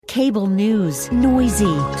Cable news,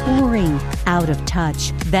 noisy, boring, out of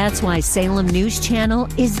touch. That's why Salem News Channel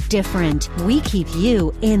is different. We keep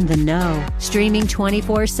you in the know. Streaming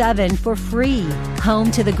 24/7 for free.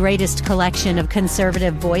 Home to the greatest collection of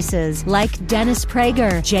conservative voices like Dennis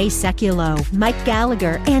Prager, Jay Sekulow, Mike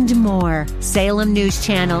Gallagher, and more. Salem News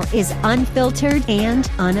Channel is unfiltered and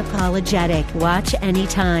unapologetic. Watch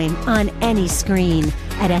anytime, on any screen,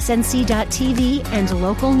 at snc.tv and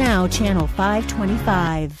Local Now Channel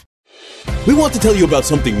 525. We want to tell you about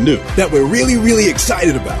something new that we're really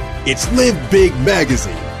excited about. It's Live Big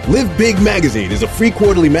Magazine. Live Big Magazine is a free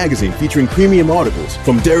quarterly magazine featuring premium articles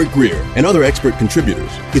from Derek Greer and other expert contributors.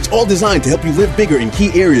 It's all designed to help you live bigger in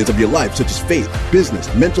key areas of your life such as faith, business,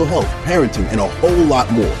 mental health, parenting, and a whole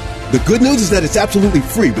lot more. The good news is that it's absolutely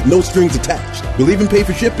free with no strings attached. We'll even pay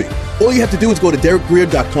for shipping. All you have to do is go to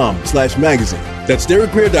derekgreer.com/magazine. That's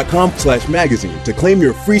derekgreer.com/magazine to claim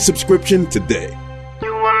your free subscription today.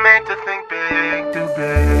 You were meant to think big, too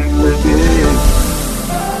big, too big.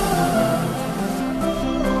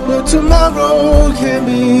 But tomorrow can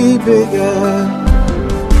be bigger.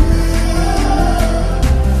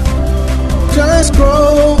 Just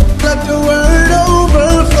grow, let the word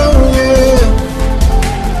overflow, yeah.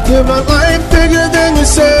 Live a life bigger than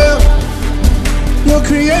yourself. You're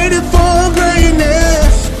created for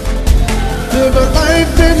greatness. Live a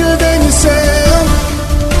life bigger than yourself.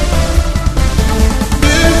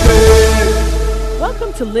 Live big.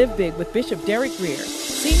 Welcome to Live Big with Bishop Derek Greer,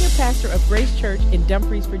 Senior Pastor of Grace Church in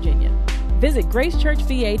Dumfries, Virginia. Visit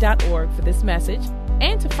gracechurchva.org for this message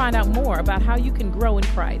and to find out more about how you can grow in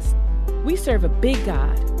Christ. We serve a big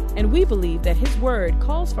God, and we believe that His Word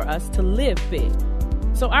calls for us to live big.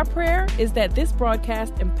 So our prayer is that this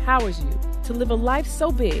broadcast empowers you to live a life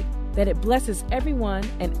so big that it blesses everyone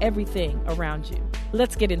and everything around you.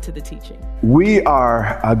 Let's get into the teaching. We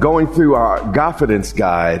are going through our Confidence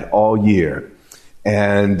Guide all year.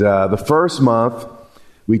 And the first month,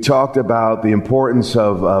 we talked about the importance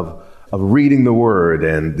of reading the Word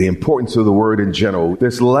and the importance of the Word in general.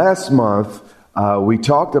 This last month, we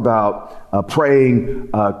talked about praying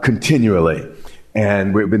continually.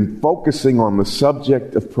 And we've been focusing on the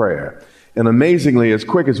subject of prayer. And amazingly, as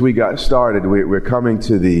quick as we got started, we're coming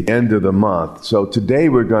to the end of the month. So today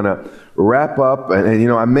we're going to wrap up. And, you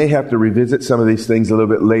know, I may have to revisit some of these things a little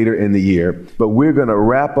bit later in the year. But we're going to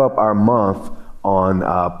wrap up our month on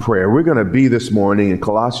prayer. We're going to be this morning in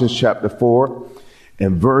Colossians chapter 4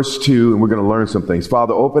 and verse 2. And we're going to learn some things.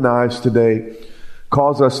 Father, open eyes today.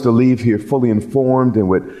 Cause us to leave here fully informed and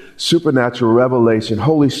with supernatural revelation,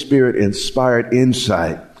 Holy Spirit inspired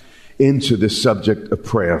insight into this subject of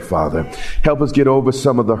prayer, Father. Help us get over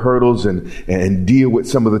some of the hurdles and deal with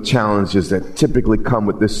some of the challenges that typically come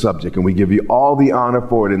with this subject. And we give you all the honor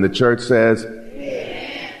for it. And the church says,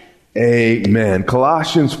 Amen. Amen.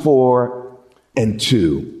 Colossians 4 and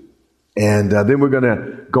 2. And then we're going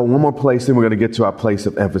to go one more place, then we're going to get to our place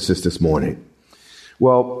of emphasis this morning.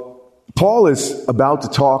 Well, Paul is about to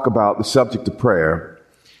talk about the subject of prayer,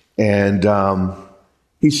 and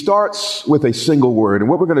he starts with a single word. And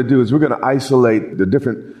what we're going to do is we're going to isolate the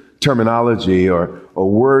different terminology or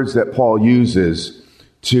words that Paul uses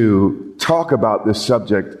to talk about this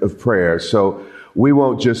subject of prayer. So we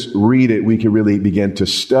won't just read it. We can really begin to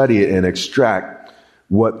study it and extract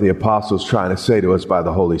what the apostle's trying to say to us by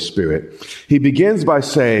the Holy Spirit. He begins by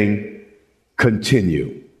saying,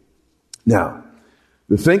 continue. Now,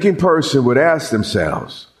 the thinking person would ask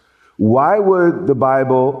themselves, why would the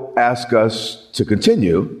Bible ask us to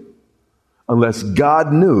continue unless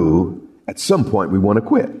God knew at some point we want to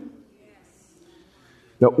quit?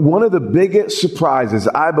 Now, one of the biggest surprises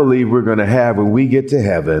I believe we're going to have when we get to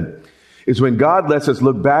heaven is when God lets us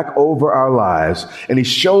look back over our lives and He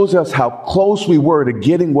shows us how close we were to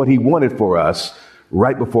getting what He wanted for us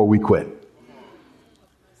right before we quit.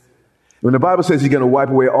 When the Bible says He's going to wipe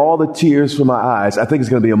away all the tears from our eyes, I think it's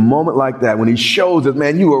going to be a moment like that when He shows us,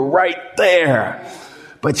 man, you were right there,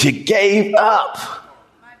 but you gave up.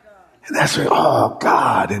 And that's where, oh,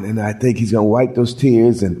 God. And I think He's going to wipe those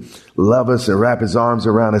tears and love us and wrap His arms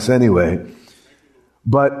around us anyway.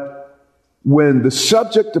 But when the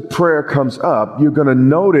subject of prayer comes up, you're going to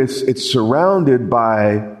notice it's surrounded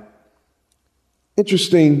by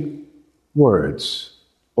interesting words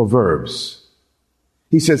or verbs.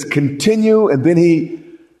 He says continue, and then he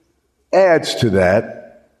adds to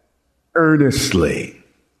that earnestly.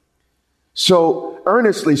 So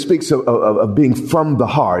earnestly speaks of being from the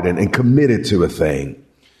heart and committed to a thing.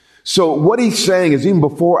 So what he's saying is, even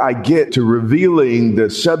before I get to revealing the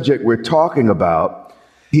subject we're talking about,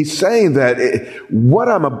 he's saying that what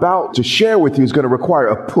I'm about to share with you is going to require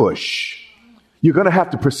a push. you're going to have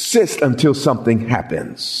to persist until something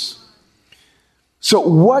happens. So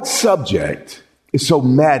what subject is so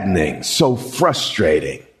maddening, so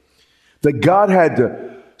frustrating, that God had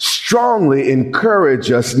to strongly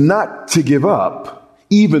encourage us not to give up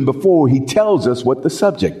even before he tells us what the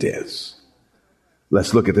subject is?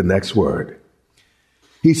 Let's look at the next word.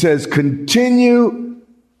 He says, continue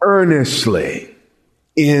earnestly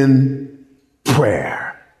in prayer.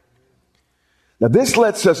 Now, this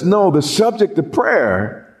lets us know the subject of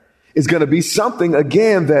prayer is going to be something,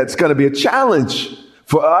 again, that's going to be a challenge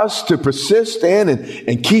for us to persist in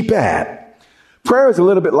and keep at. Prayer is a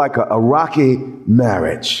little bit like a rocky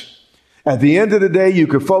marriage. At the end of the day, you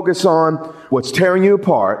can focus on what's tearing you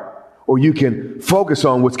apart, or you can focus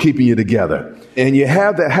on what's keeping you together. And you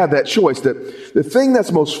have that choice. The thing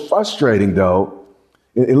that's most frustrating, though,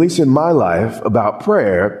 at least in my life, about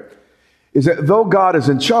prayer, is that though God is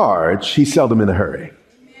in charge, he's seldom in a hurry.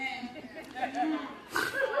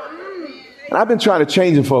 And I've been trying to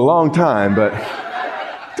change him for a long time, but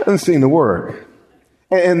it doesn't seem to work.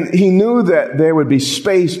 And he knew that there would be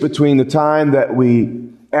space between the time that we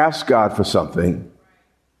ask God for something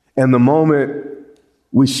and the moment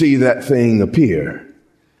we see that thing appear.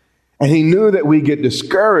 And he knew that we get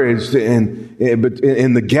discouraged in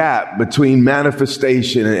the gap between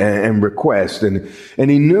manifestation and request. And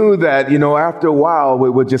he knew that, after a while, we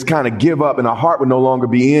would just kind of give up and our heart would no longer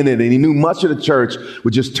be in it. And he knew much of the church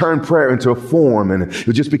would just turn prayer into a form and it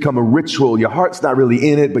would just become a ritual. Your heart's not really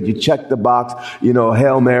in it, but you check the box,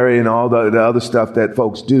 Hail Mary and all the other stuff that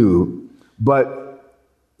folks do. But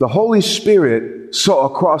the Holy Spirit saw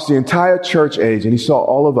across the entire church age, and he saw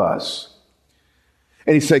all of us.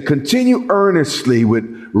 And he said, continue earnestly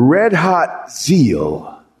with red hot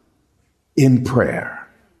zeal in prayer.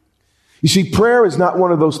 You see, prayer is not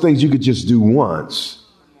one of those things you could just do once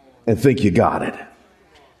and think you got it.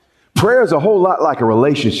 Prayer is a whole lot like a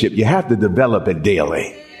relationship. You have to develop it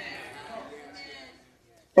daily.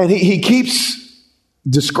 And he keeps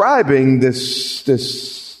describing this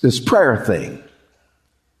prayer thing.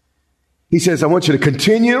 He says, I want you to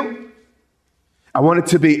continue. I want it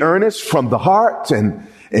to be earnest from the heart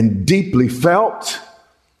and deeply felt.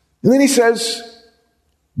 And then he says,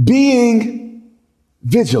 being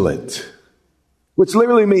vigilant, which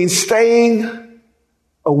literally means staying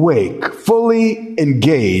awake, fully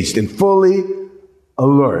engaged and fully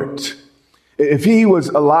alert. If he was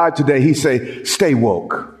alive today, he'd say, stay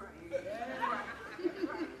woke.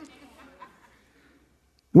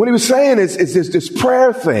 What he was saying is this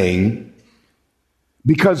prayer thing.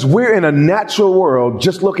 Because we're in a natural world,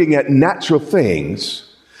 just looking at natural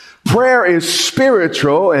things. Prayer is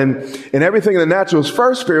spiritual, and everything in the natural is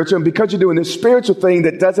first spiritual. And because you're doing this spiritual thing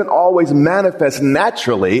that doesn't always manifest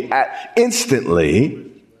naturally,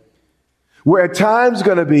 instantly, we're at times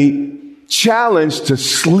going to be challenged to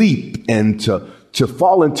sleep and to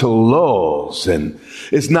fall into lulls. And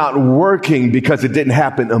it's not working because it didn't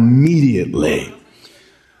happen immediately.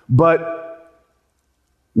 But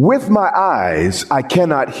with my eyes, I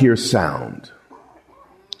cannot hear sound.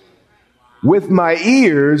 With my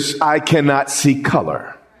ears, I cannot see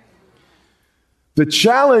color. The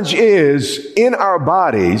challenge is, in our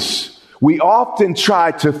bodies, we often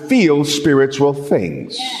try to feel spiritual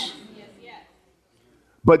things.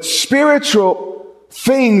 But spiritual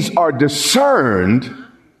things are discerned,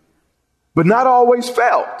 but not always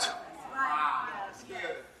felt.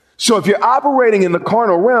 So if you're operating in the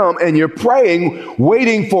carnal realm and you're praying,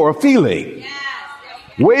 waiting for a feeling,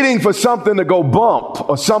 waiting for something to go bump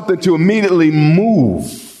or something to immediately move,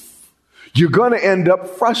 you're going to end up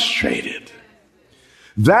frustrated.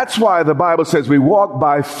 That's why the Bible says we walk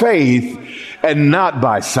by faith and not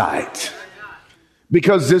by sight.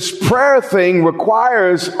 Because this prayer thing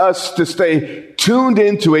requires us to stay tuned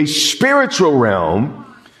into a spiritual realm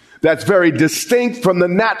that's very distinct from the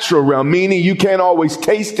natural realm, meaning you can't always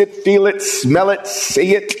taste it, feel it, smell it,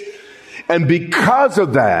 see it. And because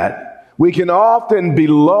of that, we can often be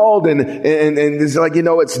lulled and it's like,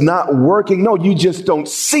 it's not working. No, you just don't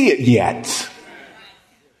see it yet.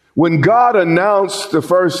 When God announced the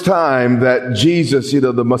first time that Jesus,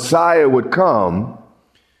 the Messiah would come,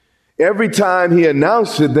 every time he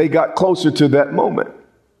announced it, they got closer to that moment.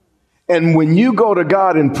 And when you go to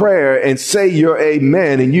God in prayer and say your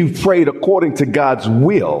amen and you've prayed according to God's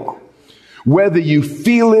will, whether you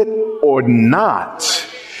feel it or not,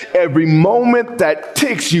 every moment that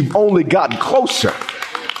ticks, you've only gotten closer.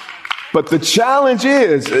 But the challenge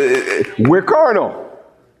is we're carnal.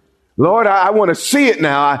 Lord, I want to see it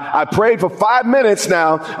now. I prayed for 5 minutes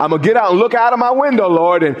now. I'm going to get out and look out of my window,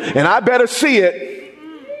 Lord, and I better see it.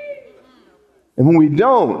 And when we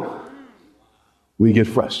don't, we get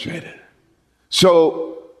frustrated.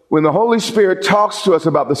 So when the Holy Spirit talks to us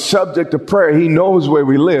about the subject of prayer, he knows where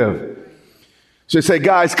we live. So he say,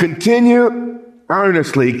 guys, continue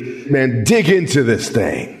earnestly, man, dig into this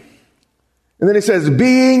thing. And then he says,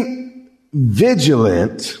 being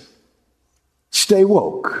vigilant, stay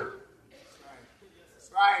woke.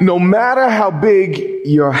 No matter how big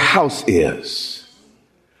your house is,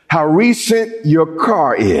 how recent your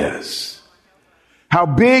car is, how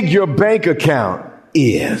big your bank account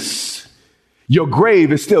is, your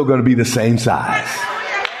grave is still going to be the same size.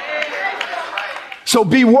 So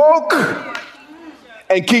be woke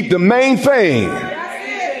and keep the main thing,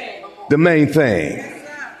 the main thing.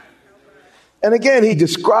 And again, he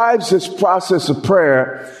describes this process of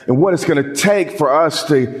prayer and what it's going to take for us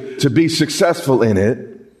to be successful in it.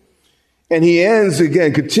 And he ends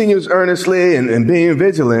again, continues earnestly and being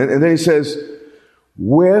vigilant. And then he says,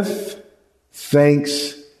 with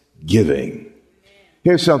thanksgiving.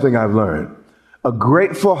 Here's something I've learned. A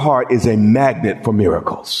grateful heart is a magnet for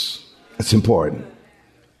miracles. It's important.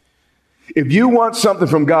 If you want something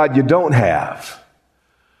from God you don't have,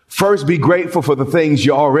 first be grateful for the things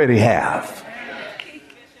you already have.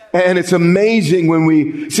 And it's amazing when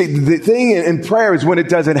we see the thing in prayer is when it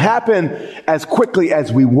doesn't happen as quickly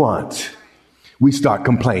as we want, we start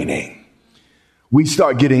complaining. We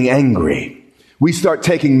start getting angry. We start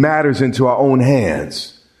taking matters into our own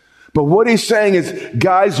hands. But what he's saying is,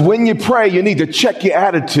 guys, when you pray, you need to check your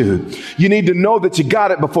attitude. You need to know that you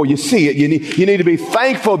got it before you see it. You need to be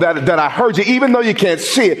thankful that I heard you, even though you can't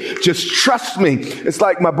see it. Just trust me. It's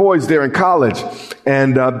like my boys there in college,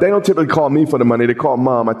 and they don't typically call me for the money. They call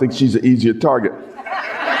mom. I think she's an easier target.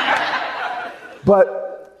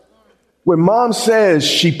 But when mom says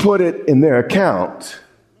she put it in their account,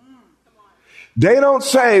 they don't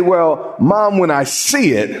say, well, mom, when I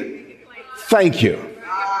see it, thank you.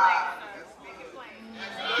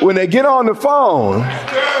 When they get on the phone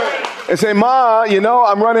and say, Ma,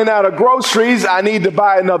 I'm running out of groceries. I need to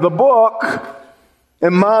buy another book.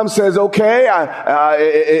 And mom says, okay,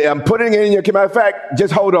 I'm putting it in your account. Matter of fact,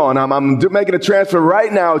 just hold on. I'm making a transfer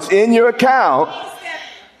right now. It's in your account.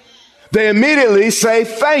 They immediately say,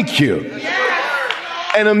 thank you.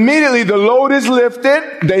 And immediately the load is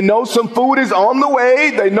lifted. They know some food is on the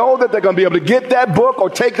way. They know that they're going to be able to get that book or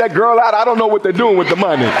take that girl out. I don't know what they're doing with the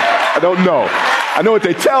money. I don't know. I know what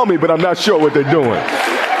they tell me, but I'm not sure what they're doing.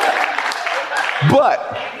 But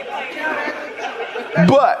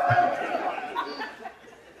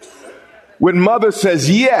when mother says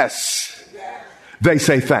yes, they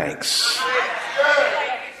say thanks.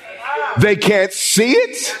 They can't see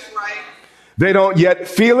it. They don't yet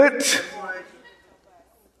feel it.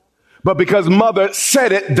 But because mother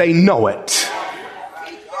said it, they know it.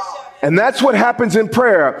 And that's what happens in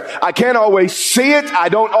prayer. I can't always see it. I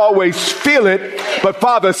don't always feel it. But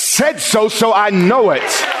Father said so, so I know it.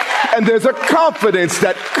 And there's a confidence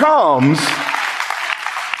that comes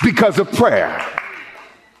because of prayer.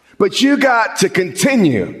 But you got to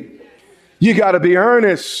continue. You got to be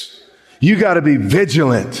earnest. You got to be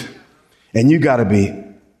vigilant. And you got to be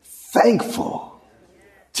thankful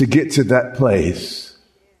to get to that place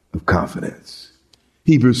of confidence.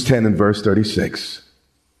 Hebrews 10 and verse 36.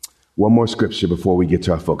 One more scripture before we get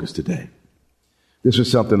to our focus today. This was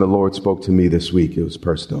something the Lord spoke to me this week. It was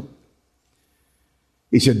personal.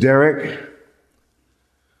 He said, Derek,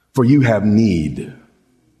 for you have need.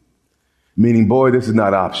 Meaning, boy, this is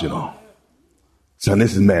not optional. Son,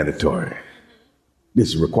 this is mandatory. This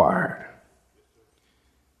is required.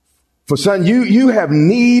 For son, you have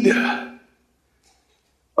need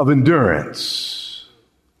of endurance.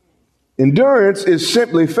 Endurance is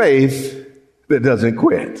simply faith that doesn't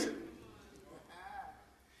quit.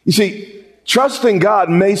 You see, trusting God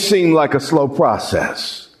may seem like a slow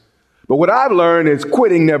process, but what I've learned is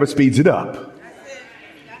quitting never speeds it up.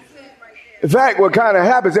 In fact, what kind of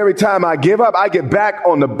happens every time I give up, I get back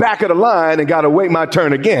on the back of the line and got to wait my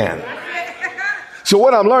turn again. So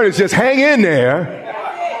what I'm learning is just hang in there.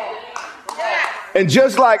 And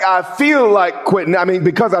just like I feel like quitting,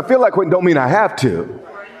 because I feel like quitting don't mean I have to.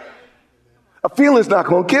 A feeling's not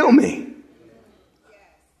going to kill me.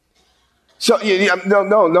 So, no,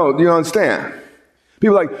 you don't understand.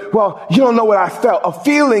 People are like, well, you don't know what I felt. A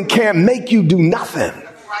feeling can't make you do nothing.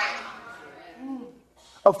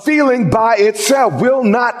 A feeling by itself will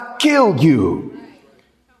not kill you.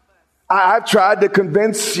 I've tried to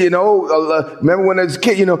convince, remember when I was a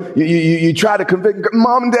kid, you try to convince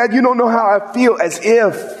mom and dad, you don't know how I feel, as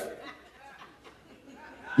if,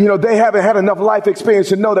 they haven't had enough life experience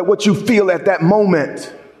to know that what you feel at that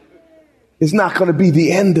moment is not going to be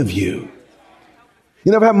the end of you.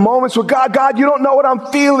 You never have moments where God, you don't know what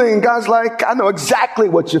I'm feeling. God's like, I know exactly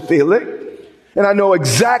what you're feeling. And I know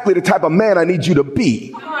exactly the type of man I need you to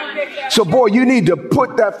be. So, boy, you need to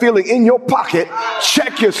put that feeling in your pocket,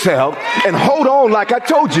 check yourself, and hold on like I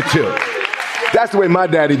told you to. That's the way my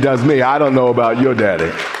daddy does me. I don't know about your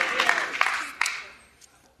daddy.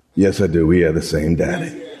 Yes, I do. We have the same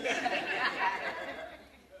daddy.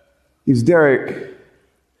 He's Derek.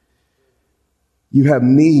 You have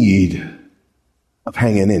need of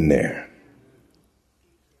hanging in there.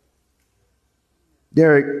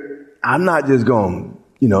 Derek, I'm not just going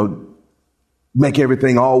to, make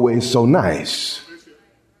everything always so nice.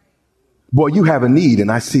 Boy, you have a need, and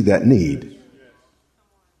I see that need.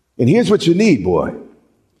 And here's what you need, boy.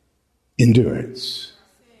 Endurance.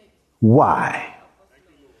 Why?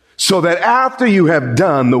 So that after you have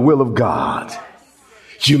done the will of God,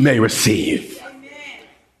 you may receive.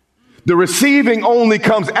 The receiving only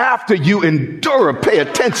comes after you endure. Pay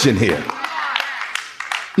attention here.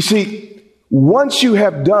 You see, once you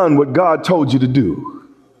have done what God told you to do,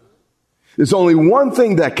 there's only one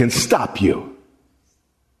thing that can stop you,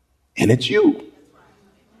 and it's you.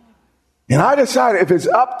 And I decided if it's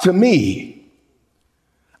up to me,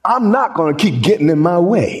 I'm not going to keep getting in my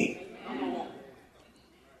way.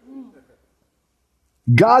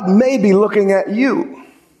 God may be looking at you,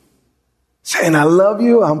 saying, I love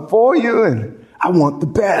you, I'm for you, and I want the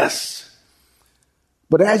best.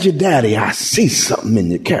 But as your daddy, I see something in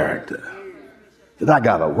your character that I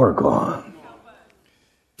got to work on.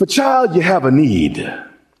 For child, you have a need.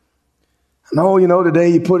 No, today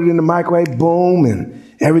you put it in the microwave, boom, and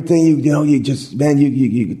everything,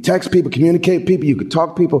 you text people, communicate people, you can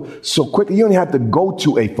talk to people so quickly. You don't have to go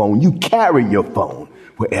to a phone. You carry your phone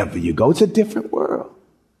wherever you go. It's a different world.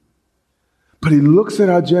 But he looks at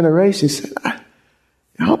our generation and says,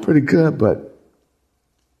 y'all pretty good, but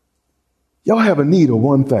y'all have a need of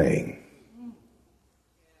one thing: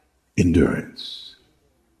 endurance.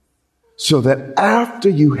 So that after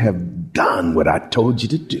you have done what I told you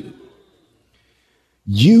to do,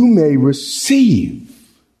 you may receive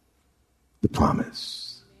the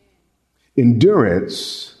promise.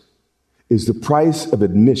 Endurance is the price of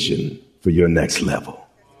admission for your next level.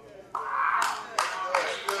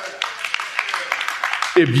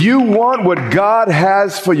 If you want what God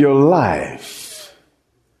has for your life,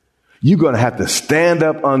 you're going to have to stand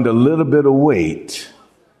up under a little bit of weight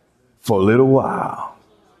for a little while.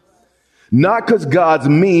 Not because God's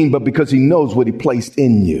mean, but because he knows what he placed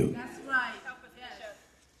in you. That's right.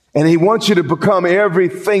 And he wants you to become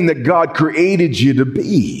everything that God created you to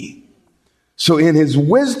be. So in his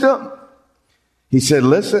wisdom, he said,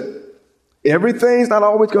 listen, everything's not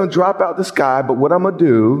always going to drop out the sky, but what I'm going to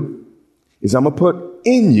do is I'm going to put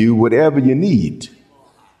in you whatever you need.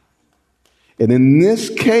 And in this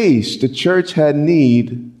case, the church had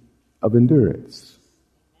need of endurance.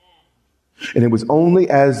 And it was only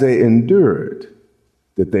as they endured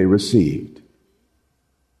that they received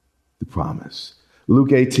the promise. Luke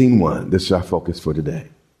 18:1, this is our focus for today.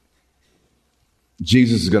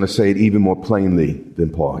 Jesus is going to say it even more plainly than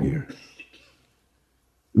Paul here.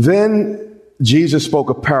 Then Jesus spoke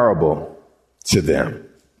a parable to them.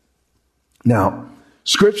 Now,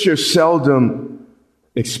 Scripture seldom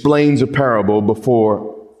explains a parable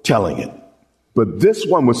before telling it. But this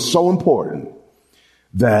one was so important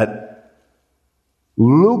that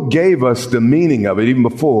Luke gave us the meaning of it even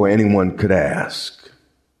before anyone could ask.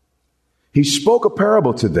 He spoke a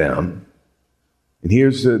parable to them, and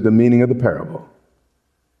here's the meaning of the parable.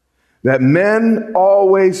 That men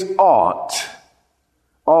always ought,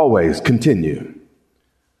 always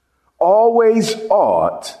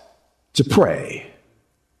ought to pray.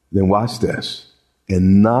 Then watch this,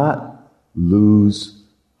 and not lose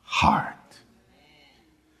heart.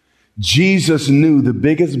 Jesus knew the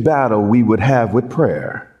biggest battle we would have with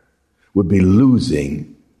prayer would be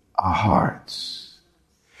losing our hearts.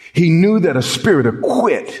 He knew that a spirit of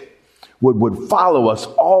quit would follow us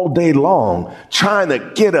all day long, trying to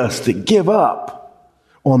get us to give up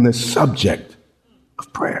on this subject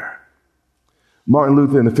of prayer. Martin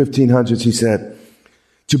Luther in the 1500s, he said,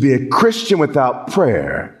 to be a Christian without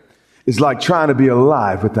prayer is like trying to be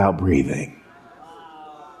alive without breathing.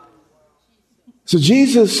 So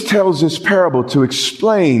Jesus tells this parable to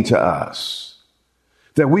explain to us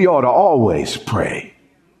that we ought to always pray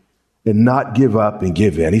and not give up and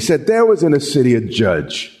give in. He said, there was in a city a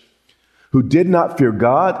judge who did not fear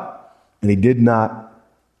God and he did not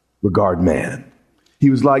regard man. He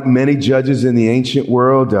was like many judges in the ancient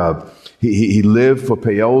world. He lived for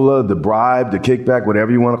payola, the bribe, the kickback,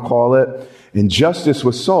 whatever you want to call it. And justice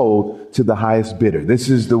was sold to the highest bidder. This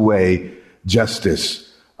is the way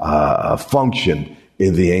justice functioned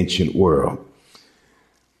in the ancient world.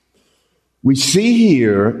 we see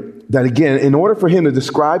here that, again, in order for him to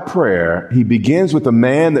describe prayer, he begins with a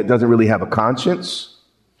man that doesn't really have a conscience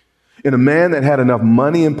and a man that had enough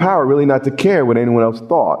money and power really not to care what anyone else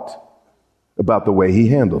thought about the way he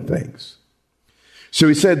handled things. So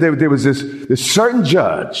he said there was this certain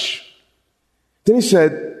judge. Then he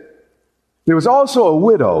said there was also a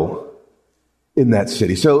widow in that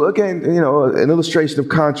city. So again, an illustration of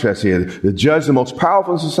contrast here. The judge, the most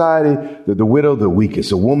powerful in society, the widow, the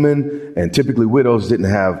weakest. A woman, and typically widows didn't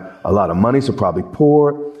have a lot of money, so probably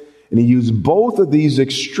poor. And he used both of these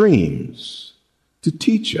extremes to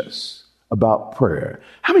teach us about prayer.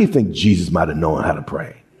 How many think Jesus might have known how to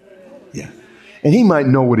pray? Yeah. And he might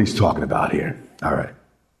know what he's talking about here. All right.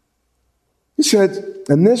 He said,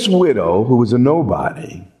 and this widow, who was a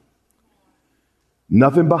nobody,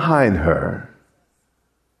 nothing behind her,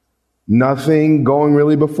 nothing going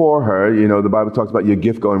really before her. The Bible talks about your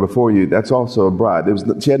gift going before you. That's also a bride.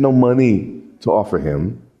 She had no money to offer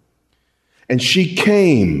him. And she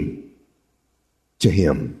came to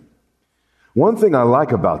him. One thing I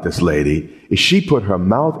like about this lady is she put her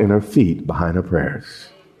mouth and her feet behind her prayers.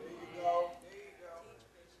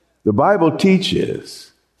 The Bible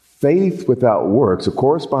teaches faith without works, a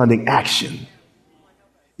corresponding action,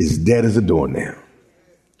 is dead as a doornail.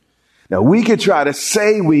 Now, we could try to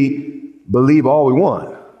say we believe all we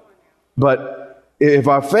want, but if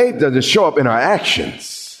our faith doesn't show up in our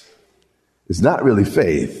actions, it's not really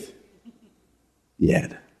faith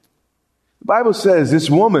yet. The Bible says this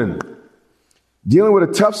woman, dealing with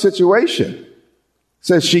a tough situation,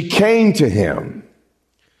 says she came to him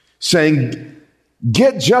saying,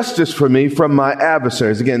 "Get justice for me from my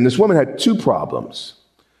adversaries." Again, this woman had two problems: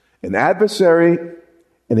 an adversary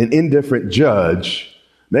and an indifferent judge,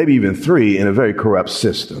 maybe even three, in a very corrupt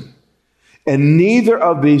system. And neither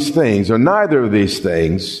of these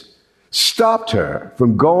things stopped her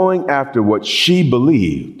from going after what she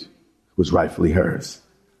believed was rightfully hers.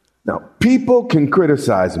 Now, people can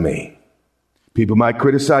criticize me. People might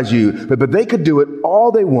criticize you, but they could do it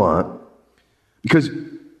all they want, because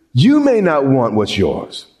you may not want what's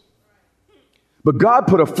yours. But God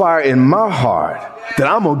put a fire in my heart that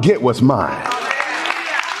I'm going to get what's mine.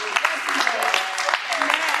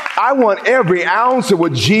 I want every ounce of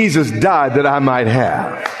what Jesus died that I might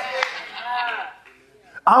have.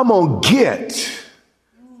 I'm going to get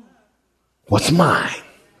what's mine.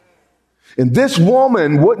 And this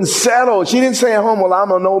woman wouldn't settle. She didn't say at home, well,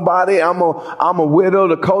 I'm a nobody. I'm a widow.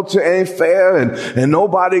 The culture ain't fair and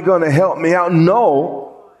nobody going to help me out.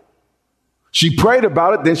 No. She prayed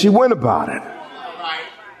about it. Then she went about it.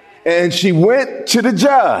 And she went to the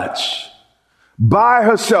judge by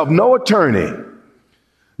herself. No attorney.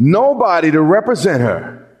 Nobody to represent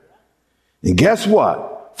her. And guess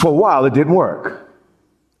what? For a while, it didn't work.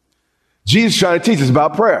 Jesus trying to teach us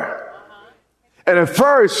about prayer. And at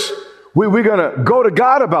first, we're going to go to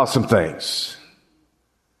God about some things.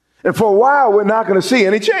 And for a while, we're not going to see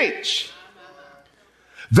any change.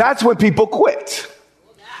 That's when people quit.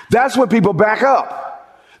 That's when people back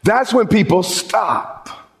up. That's when people stop.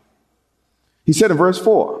 He said in verse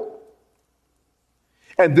 4,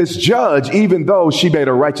 and this judge, even though she made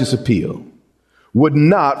a righteous appeal, would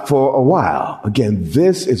not for a while. Again,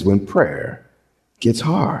 this is when prayer gets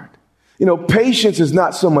hard. Patience is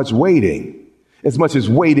not so much waiting as much as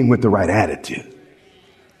waiting with the right attitude.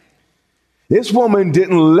 This woman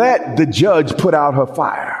didn't let the judge put out her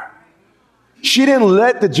fire. She didn't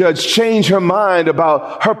let the judge change her mind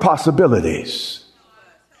about her possibilities.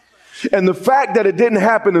 And the fact that it didn't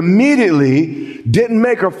happen immediately didn't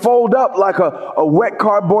make her fold up like a wet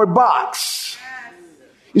cardboard box.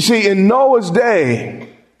 You see, in Noah's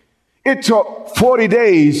day, it took 40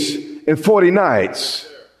 days and 40 nights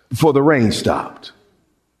before the rain stopped.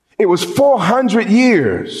 It was 400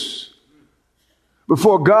 years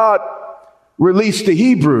before God released the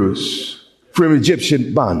Hebrews from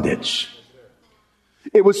Egyptian bondage.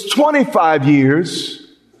 It was 25 years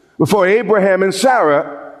before Abraham and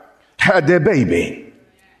Sarah had their baby.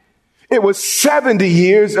 It was 70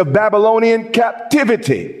 years of Babylonian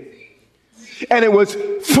captivity. And it was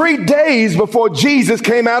 3 days before Jesus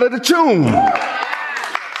came out of the tomb.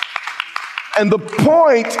 And the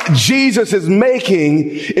point Jesus is making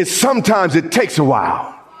is sometimes it takes a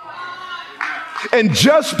while. And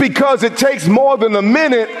just because it takes more than a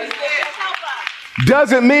minute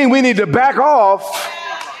doesn't mean we need to back off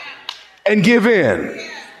and give in.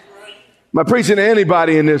 Am I preaching to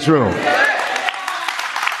anybody in this room?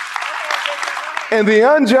 And the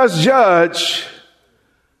unjust judge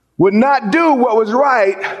would not do what was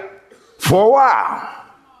right for a while.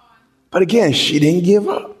 But again, she didn't give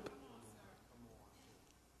up.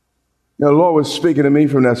 The Lord was speaking to me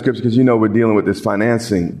from that scripture because, we're dealing with this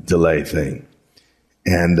financing delay thing.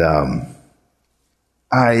 And I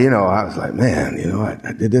was like, man,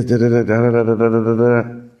 I did this,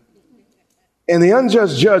 and the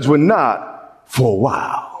unjust judge would not for a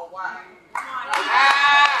while.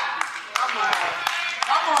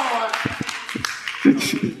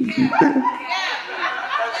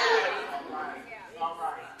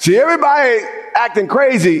 See, everybody acting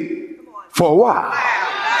crazy for a while.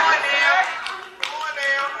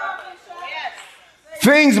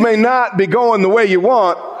 Things may not be going the way you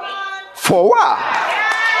want for a while.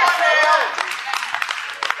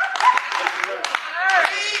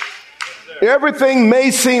 Everything may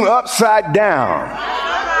seem upside down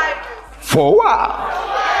for a while.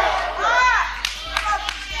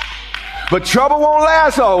 But trouble won't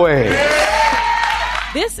last always.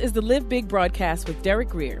 This is the Live Big broadcast with Derek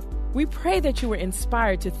Grier. We pray that you were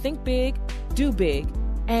inspired to think big, do big,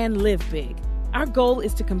 and live big. Our goal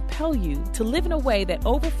is to compel you to live in a way that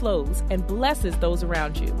overflows and blesses those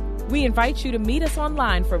around you. We invite you to meet us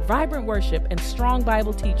online for vibrant worship and strong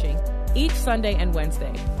Bible teaching each Sunday and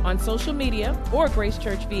Wednesday on social media or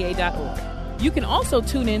gracechurchva.org. You can also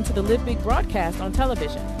tune in to the Live Big broadcast on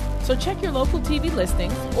television. So check your local TV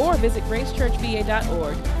listings or visit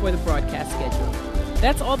gracechurchva.org for the broadcast schedule.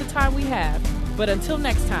 That's all the time we have. But until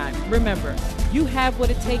next time, remember, you have what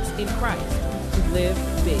it takes in Christ to live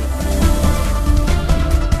big.